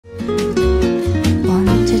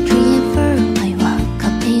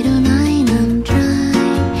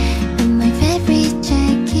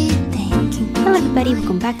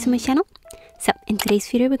channel. So in today's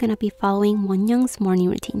video, we're gonna be following Wonyoung's morning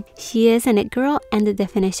routine. She is an it girl and the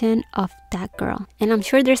definition of that girl. And I'm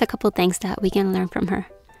sure there's a couple things that we can learn from her.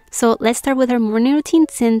 So let's start with her morning routine,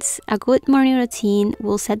 since a good morning routine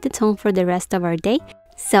will set the tone for the rest of our day.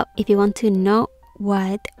 So if you want to know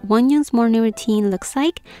what Wonyoung's morning routine looks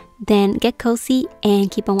like, then get cozy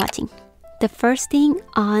and keep on watching. The first thing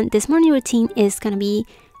on this morning routine is gonna be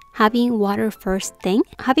having water first thing.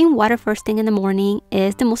 Having water first thing in the morning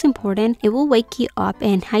is the most important. It will wake you up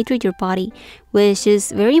and hydrate your body, which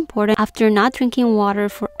is very important after not drinking water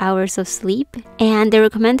for hours of sleep. And the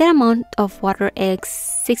recommended amount of water is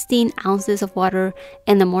 16 ounces of water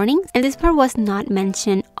in the morning. And this part was not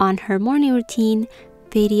mentioned on her morning routine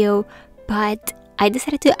video, but I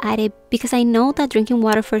decided to add it because I know that drinking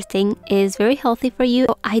water first thing is very healthy for you.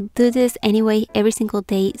 So I do this anyway every single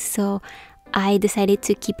day, so I decided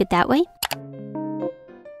to keep it that way.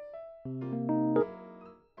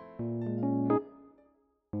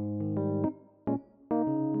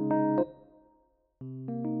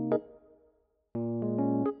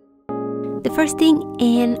 The first thing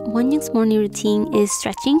in Wonyoung's morning routine is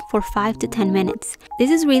stretching for 5 to 10 minutes.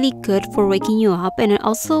 This is really good for waking you up, and it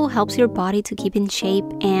also helps your body to keep in shape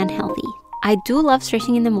and healthy. I do love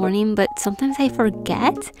stretching in the morning, but sometimes I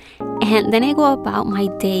forget, and then I go about my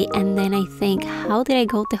day and then I think, how did I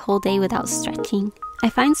go the whole day without stretching? I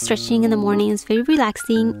find stretching in the morning is very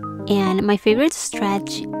relaxing, and my favorite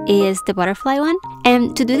stretch is the butterfly one.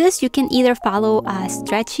 And to do this, you can either follow a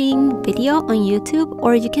stretching video on YouTube,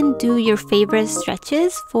 or you can do your favorite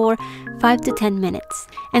stretches for 5 to 10 minutes.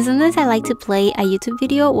 And sometimes I like to play a YouTube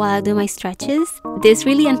video while I do my stretches. This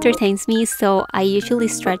really entertains me, so I usually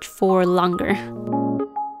stretch for longer.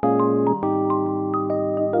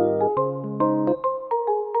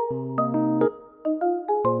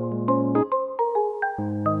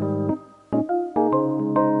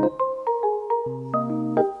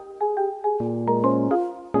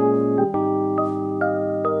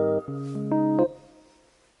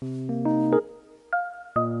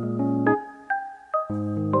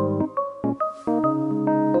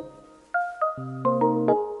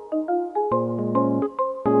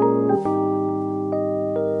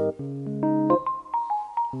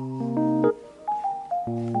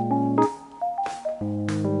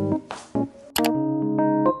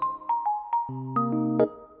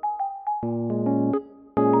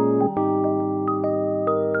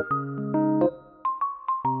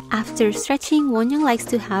 After stretching, Wonyoung likes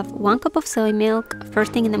to have 1 cup of soy milk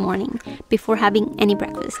first thing in the morning before having any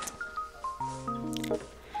breakfast.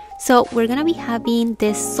 So we're gonna be having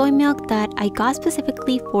this soy milk that I got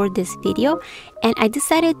specifically for this video, and I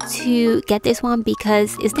decided to get this one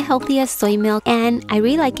because it's the healthiest soy milk, and I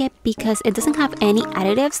really like it because it doesn't have any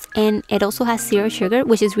additives, and it also has 0 sugar,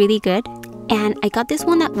 which is really good. And I got this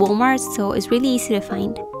one at Walmart, so it's really easy to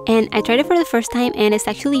find. And I tried it for the first time, and it's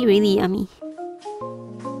actually really yummy.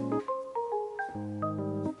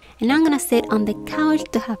 And now I'm gonna sit on the couch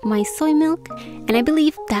to have my soy milk. And I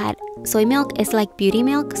believe that soy milk is like beauty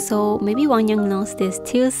milk, so maybe Wonyoung knows this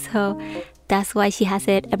too, so that's why she has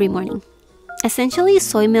it every morning. Essentially,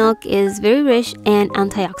 soy milk is very rich in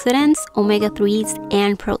antioxidants, omega-3s,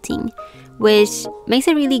 and protein, which makes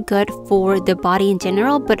it really good for the body in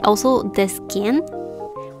general, but also the skin,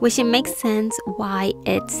 which it makes sense why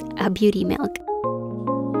it's a beauty milk.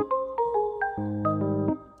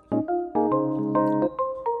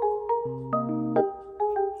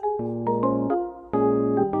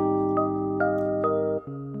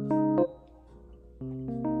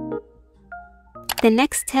 The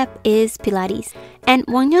next step is Pilates, and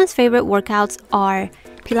Wonyoung's favorite workouts are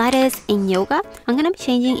Pilates and yoga. I'm gonna be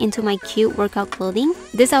changing into my cute workout clothing.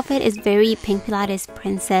 This outfit is very Pink Pilates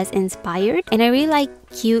princess inspired, and I really like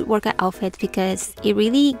cute workout outfits because it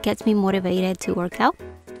really gets me motivated to work out.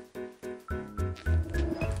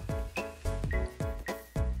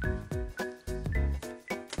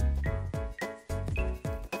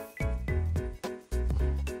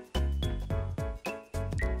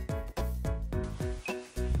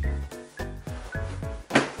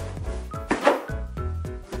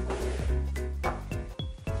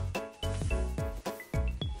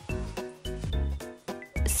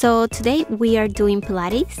 So today we are doing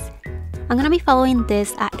Pilates. I'm gonna be following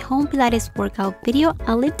this at-home Pilates workout video.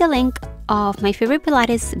 I'll leave the link of my favorite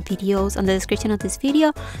Pilates videos on the description of this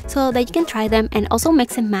video so that you can try them and also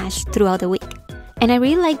mix and match throughout the week. And I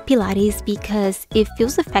really like Pilates because it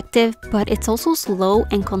feels effective, but it's also slow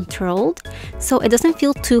and controlled, so it doesn't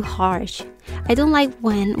feel too harsh. I don't like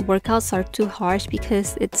when workouts are too harsh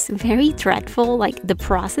because it's very dreadful, like the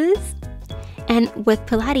process. And with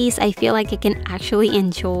Pilates, I feel like I can actually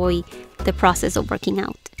enjoy the process of working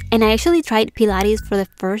out. And I actually tried Pilates for the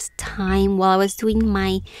first time while I was doing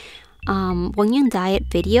my Wonyoung diet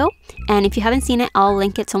video, and if you haven't seen it, I'll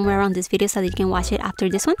link it somewhere around this video so that you can watch it after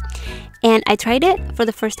this one. And I tried it for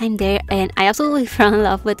the first time there, and I absolutely fell in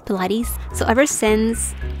love with Pilates. So ever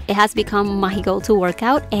since, it has become my go-to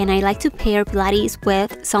workout, and I like to pair Pilates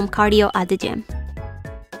with some cardio at the gym.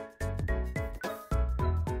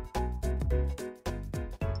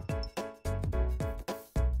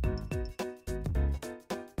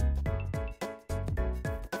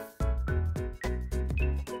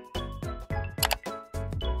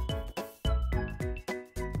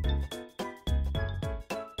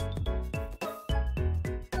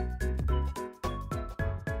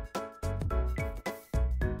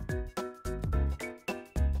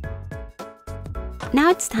 Now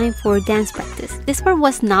it's time for dance practice. This part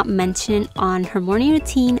was not mentioned on her morning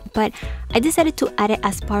routine, but I decided to add it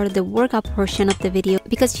as part of the workout portion of the video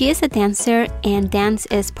because she is a dancer and dance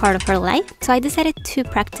is part of her life. So I decided to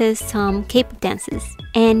practice some K-pop dances.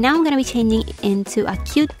 And now I'm gonna be changing into a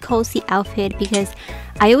cute, cozy outfit because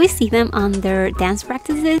I always see them on their dance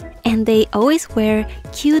practices and they always wear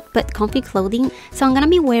cute but comfy clothing. So I'm gonna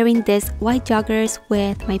be wearing this white joggers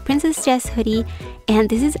with my Princess Jess hoodie, and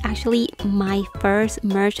this is actually my first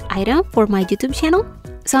merch item for my YouTube channel.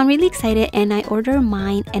 So I'm really excited and I ordered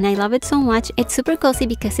mine and I love it so much. It's super cozy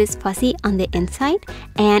because it's fuzzy on the inside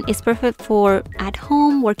and it's perfect for at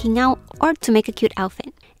home, working out, or to make a cute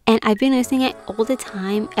outfit. And I've been using it all the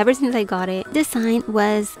time ever since I got it. The design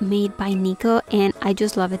was made by Nico and I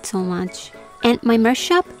just love it so much. And my merch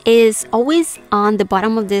shop is always on the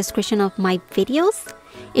bottom of the description of my videos.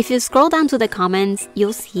 If you scroll down to the comments,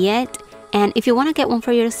 you'll see it. And if you want to get one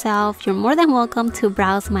for yourself, you're more than welcome to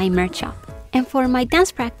browse my merch shop. And for my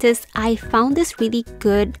dance practice, I found this really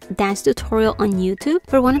good dance tutorial on YouTube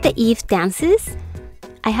for one of the Eve dances.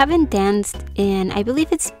 I haven't danced in, I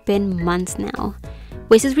believe it's been months now,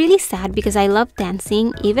 which is really sad because I love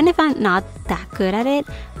dancing. Even if I'm not that good at it,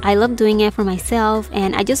 I love doing it for myself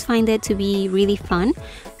and I just find it to be really fun.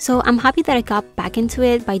 So I'm happy that I got back into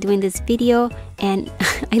it by doing this video, and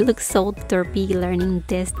I look so derpy learning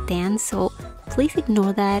this dance, so please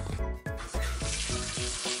ignore that.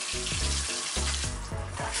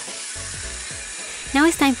 Now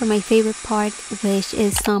it's time for my favorite part, which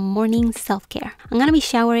is some morning self-care. I'm gonna be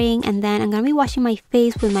showering and then I'm gonna be washing my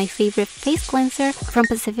face with my favorite face cleanser from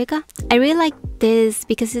Pacifica. I really like this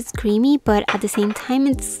because it's creamy, but at the same time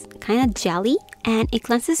it's kind of jelly and it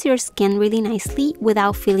cleanses your skin really nicely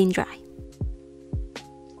without feeling dry.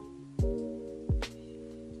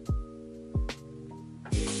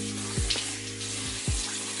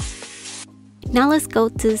 Now let's go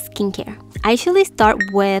to skincare. I usually start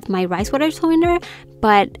with my rice water toner,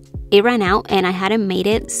 but it ran out and I hadn't made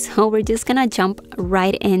it, so we're just gonna jump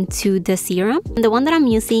right into the serum. And the one that I'm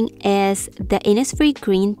using is the Innisfree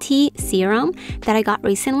Green Tea Serum that I got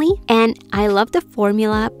recently, and I love the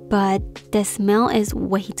formula, but the smell is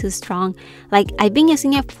way too strong. Like, I've been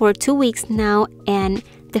using it for 2 weeks now and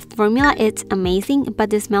the formula is amazing, but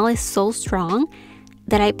the smell is so strong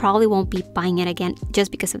that I probably won't be buying it again just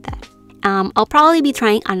because of that. I'll probably be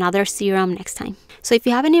trying another serum next time. So if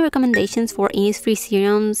you have any recommendations for Innisfree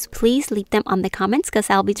serums, please leave them on the comments because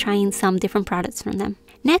I'll be trying some different products from them.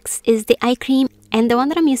 Next is the eye cream, and the one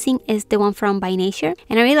that I'm using is the one from By Nature,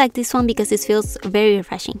 and I really like this one because it feels very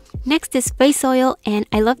refreshing. Next is face oil, and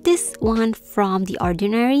I love this one from The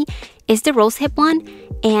Ordinary. It's the rosehip one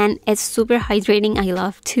and it's super hydrating. I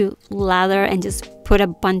love to lather and just put a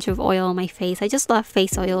bunch of oil on my face. I just love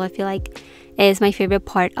face oil. I feel like it's my favorite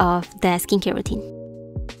part of the skincare routine.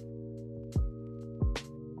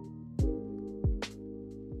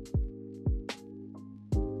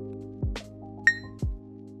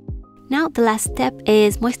 Now the last step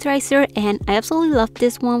is moisturizer, and I absolutely love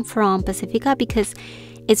this one from Pacifica because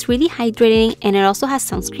it's really hydrating and it also has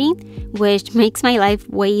sunscreen, which makes my life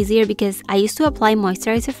way easier because I used to apply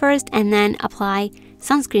moisturizer first and then apply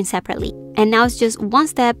sunscreen separately. And now it's just one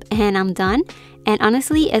step and I'm done. And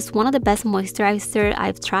honestly, it's one of the best moisturizer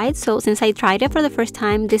I've tried. So since I tried it for the first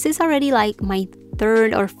time, this is already like my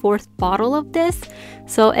 3rd or 4th bottle of this.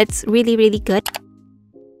 So it's really, really good.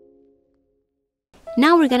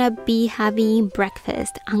 Now we're gonna be having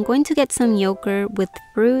breakfast. I'm going to get some yogurt with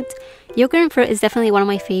fruit. Yogurt and fruit is definitely one of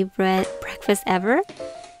my favorite breakfasts ever.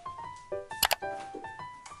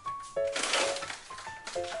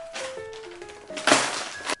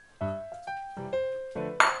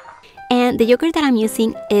 And the yogurt that I'm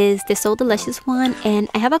using is the So Delicious one, and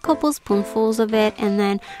I have a couple spoonfuls of it, and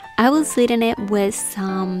then I will sweeten it with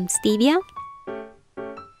some stevia.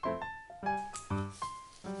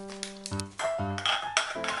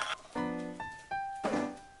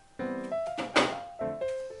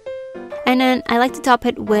 I like to top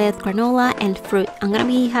it with granola and fruit. I'm gonna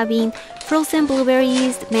be having frozen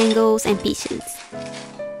blueberries, mangoes, and peaches.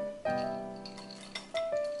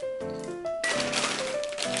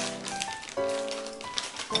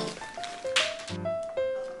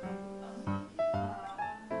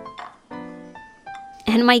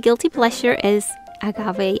 And my guilty pleasure is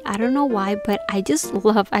agave. I don't know why, but I just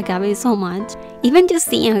love agave so much. Even just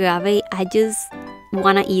seeing agave, I just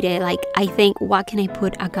wanna eat it. Like, I think, what can I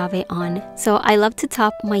put agave on? So I love to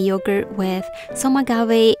top my yogurt with some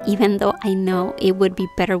agave, even though I know it would be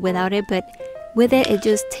better without it, but with it, it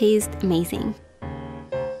just tastes amazing.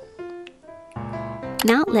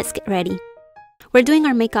 Now let's get ready. We're doing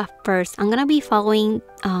our makeup first. I'm gonna be following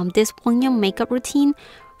this WONYOUNG makeup routine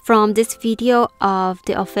from this video of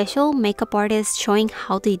the official makeup artist showing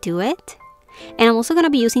how they do it. And I'm also going to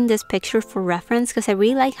be using this picture for reference because I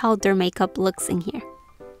really like how their makeup looks in here.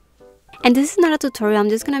 And this is not a tutorial, I'm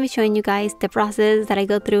just going to be showing you guys the process that I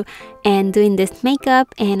go through and doing this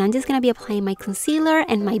makeup. And I'm just going to be applying my concealer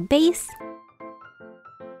and my base.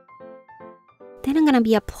 Then I'm going to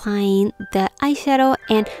be applying the eyeshadow,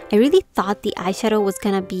 and I really thought the eyeshadow was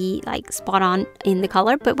going to be like spot on in the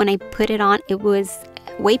color, but when I put it on, it was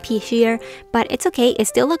way peachier, but it's okay, it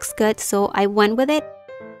still looks good, so I went with it.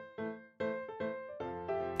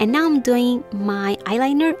 And now I'm doing my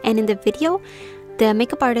eyeliner, and in the video, the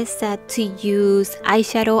makeup artist said to use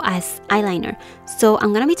eyeshadow as eyeliner. So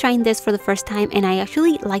I'm gonna be trying this for the first time, and I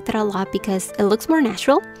actually liked it a lot because it looks more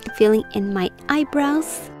natural. Filling in my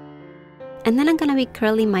eyebrows. And then I'm gonna be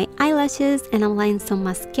curling my eyelashes and applying some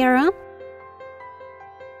mascara.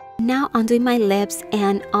 Now I'm doing my lips,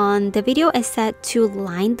 and on the video it said to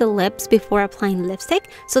line the lips before applying lipstick,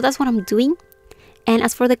 so that's what I'm doing. And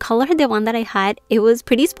as for the color, the one that I had, it was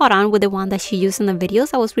pretty spot on with the one that she used in the video,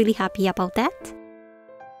 so I was really happy about that.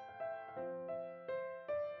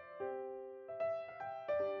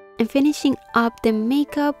 And finishing up the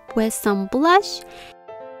makeup with some blush.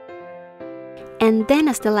 And then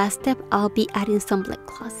as the last step, I'll be adding some lip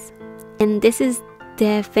gloss. And this is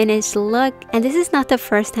the finished look. And this is not the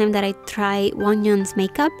first time that I try WONYOUNG's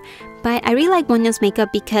makeup, but I really like WONYOUNG's makeup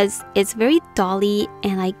because it's very dolly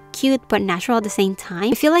and like cute but natural at the same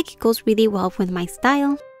time. I feel like it goes really well with my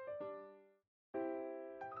style.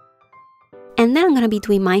 And then I'm gonna be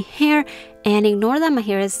doing my hair, and ignore that my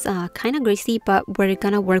hair is kind of greasy, but we're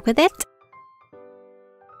gonna work with it.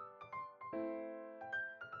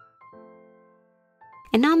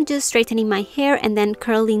 And now I'm just straightening my hair and then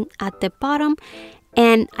curling at the bottom.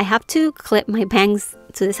 And I have to clip my bangs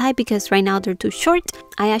to the side because right now they're too short.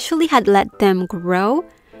 I actually had let them grow,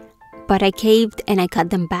 but I caved and I cut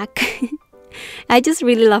them back. I just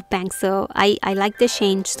really love bangs, so I like the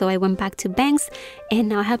change, so I went back to bangs, and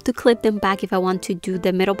now I have to clip them back if I want to do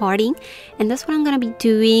the middle parting. And that's what I'm gonna be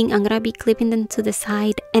doing. I'm gonna be clipping them to the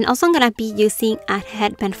side, and also I'm gonna be using a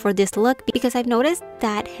headband for this look because I've noticed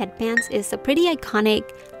that headbands is a pretty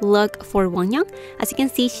iconic look for WONYOUNG. As you can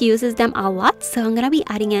see, she uses them a lot, so I'm gonna be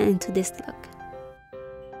adding it into this look.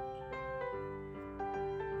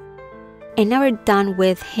 And now we're done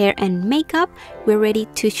with hair and makeup. We're ready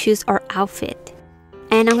to choose our outfit.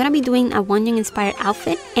 And I'm gonna be doing a WONYOUNG inspired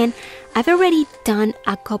outfit. And I've already done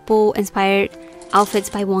a couple inspired outfits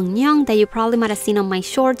by WONYOUNG that you probably might have seen on my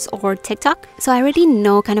shorts or TikTok. So I already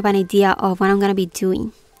know kind of an idea of what I'm gonna be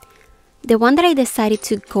doing. The one that I decided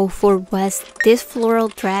to go for was this floral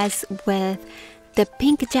dress with the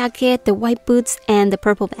pink jacket, the white boots, and the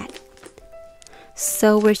purple bag.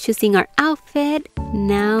 So we're choosing our outfit.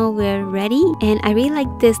 Now we're ready, and I really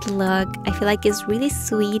like this look. I feel like it's really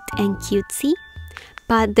sweet and cutesy,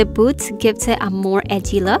 but the boots gives it a more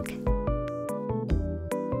edgy look.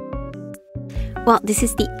 Well, this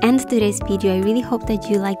is the end of today's video. I really hope that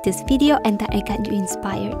you liked this video and that it got you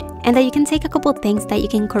inspired, and that you can take a couple things that you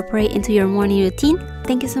can incorporate into your morning routine.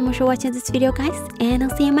 Thank you so much for watching this video, guys, and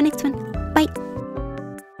I'll see you in my next one. Bye!